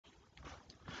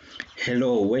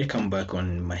Hello, welcome back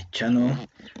on my channel,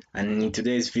 and in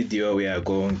today's video we are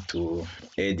going to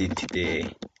edit the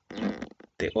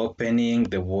opening,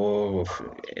 the wall of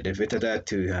elevator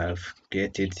that we have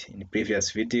created in the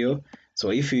previous video. So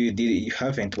if you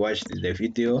haven't watched the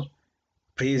video,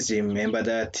 please remember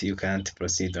that you can't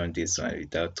proceed on this one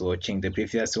without watching the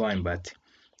previous one. But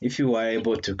if you are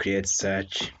able to create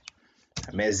such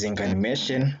amazing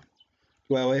animation,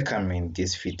 you are welcome in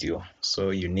this video.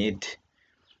 So you need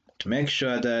to make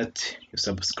sure that you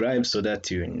subscribe so that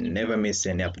you never miss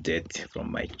any update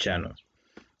from my channel.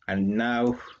 And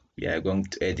now we are going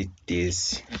to edit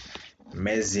this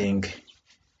amazing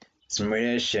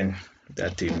simulation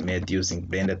that we made using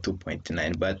Blender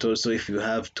 2.9, but also if you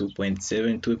have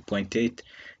 2.7, 2.8, it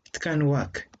can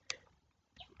work.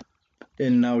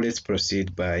 And now let's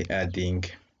proceed by adding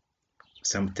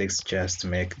some textures to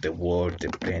make the world, the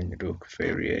plane look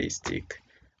very realistic.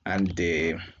 And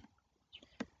the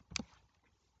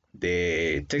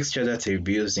texture that we'll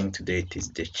be using today is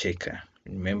the checker.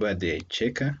 Remember the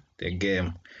checker, the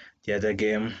game, the other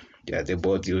game, the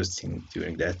board used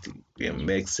during that game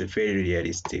makes a very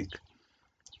realistic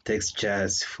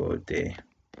textures for the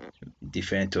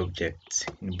different objects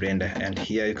in Blender. And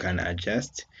here you can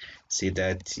adjust, see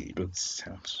that it looks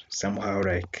somehow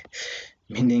like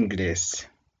meaningless.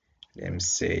 Let me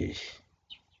say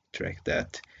it like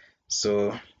that.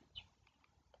 So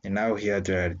and now here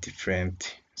there are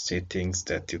different settings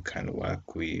that you can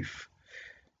work with.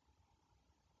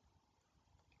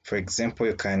 For example,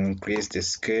 you can increase the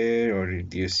scale or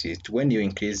reduce it. When you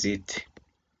increase it,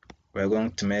 we're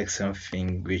going to make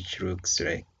something which looks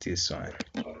like this one.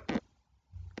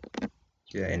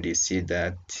 Yeah, and you see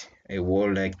that a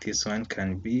wall like this one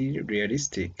can be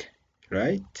realistic,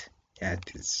 right? Yeah,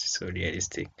 it is so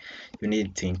realistic. You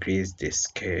need to increase the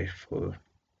scale for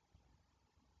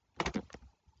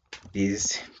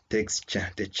this texture,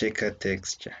 the checker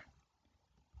texture.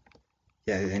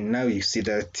 Yeah, and now you see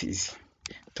that is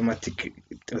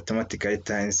automatically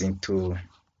turns into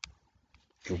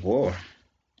a wall.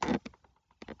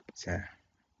 Yeah,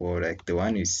 or like the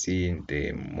one you see in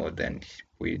the modern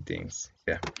buildings.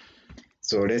 Yeah.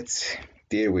 So let's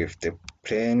deal with the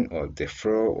plane or the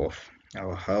floor of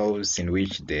our house in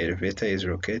which the elevator is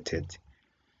located.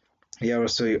 Here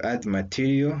also you add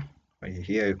material.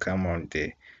 Here you come on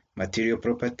the material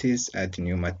properties, add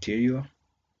new material,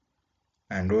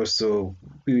 and also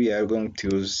we are going to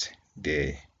use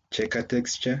the checker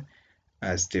texture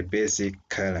as the basic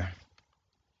color.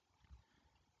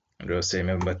 And also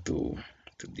remember to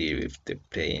deal with the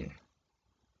plane.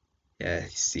 Yeah,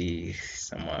 see,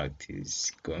 somehow it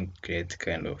is going to create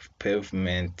kind of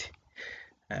pavement,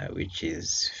 which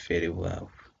is very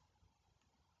well.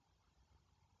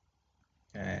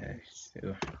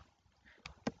 So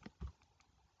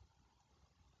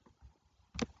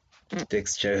the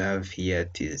texture you have here,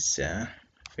 it is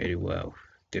very well.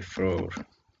 The floor,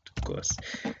 of course.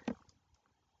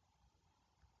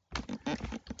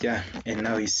 Yeah, and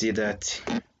now you see that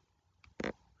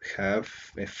we have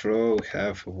a floor, we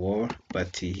have a wall,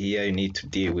 but here you need to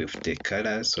deal with the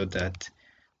color so that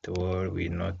the wall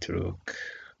will not look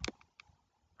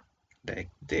like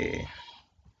the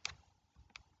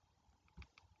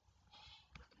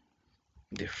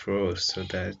floor, so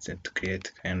that to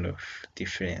create kind of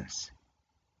difference.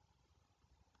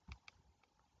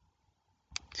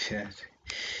 Yeah.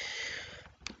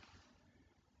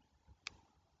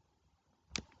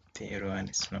 The other one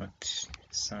is not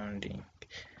sounding,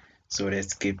 so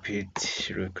let's keep it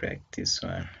look like this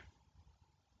one.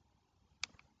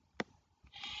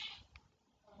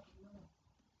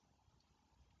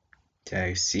 There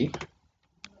you see.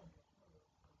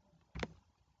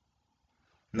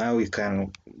 Now we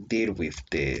can deal with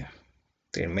the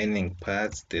remaining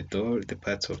parts, the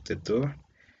parts of the door,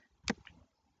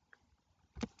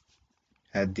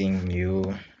 adding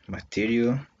new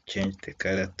material, change the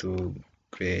color to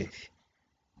gray,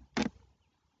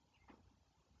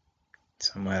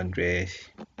 somehow gray.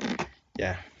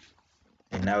 Yeah,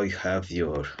 and now you have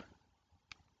your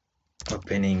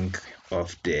opening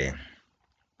of the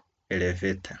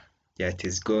elevator. Yeah, it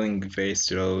is going very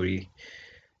slowly.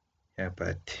 Yeah,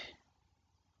 but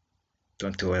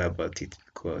don't worry about it,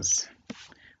 because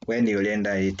when you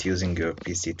render it using your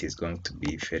PC, it is going to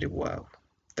be very well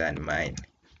than mine,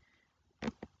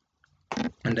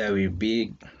 and I will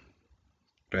be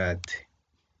glad.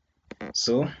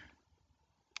 So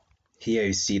here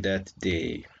you see that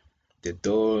the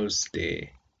doors, the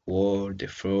wall, the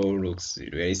floor looks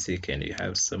realistic, and you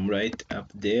have some light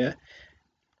up there.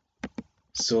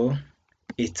 So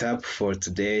it's up for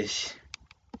today.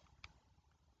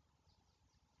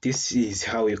 this is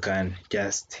how you can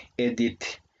just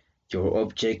edit your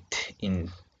object in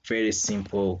very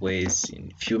simple ways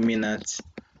in few minutes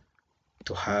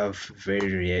to have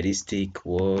very realistic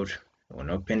world on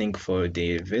opening for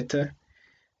the elevator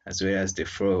as well as the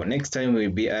floor. Next time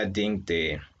we'll be adding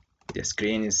the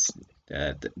screens,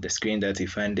 the screen that you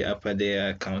find the upper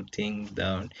there, counting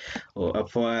down or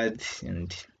upward,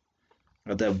 and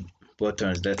other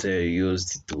buttons that are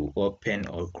used to open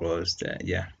or close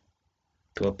to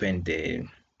open the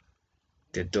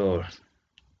door.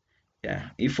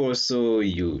 If also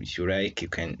you like, you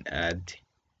can add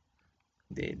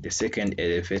the second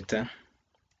elevator,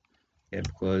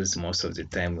 because most of the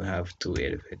time we have two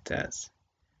elevators.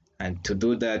 And to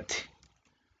do that,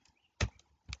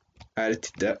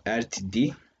 Alt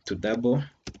D to double,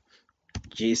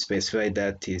 G specify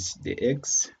that is the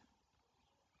X,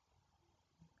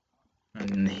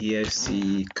 and here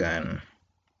C can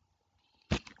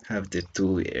have the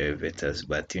two elevators,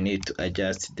 but you need to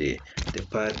adjust the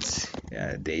parts,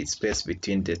 the space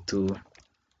between the two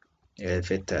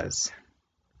elevators.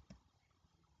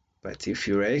 But if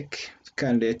you like, you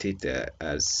can let it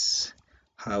as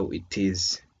how it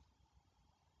is.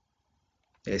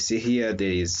 See here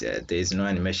there is no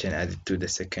animation added to the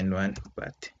second one,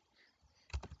 but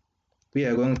we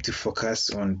are going to focus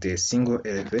on the single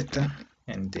elevator,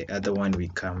 and the other one will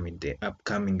come in the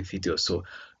upcoming video. So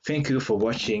thank you for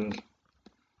watching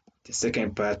the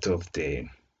second part of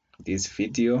this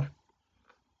video.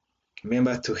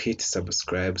 Remember to hit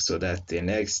subscribe so that the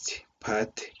next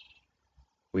part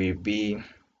will be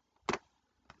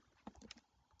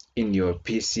in your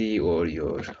PC or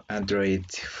your Android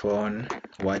phone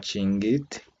watching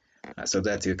it, so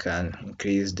that you can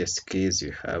increase the skills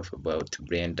you have about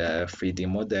Blender 3D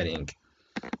modeling,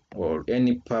 or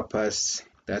any purpose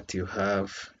that you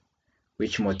have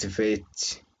which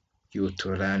motivates you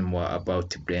to learn more about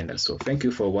Blender. So thank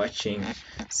you for watching.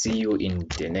 See you in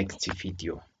the next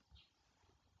video.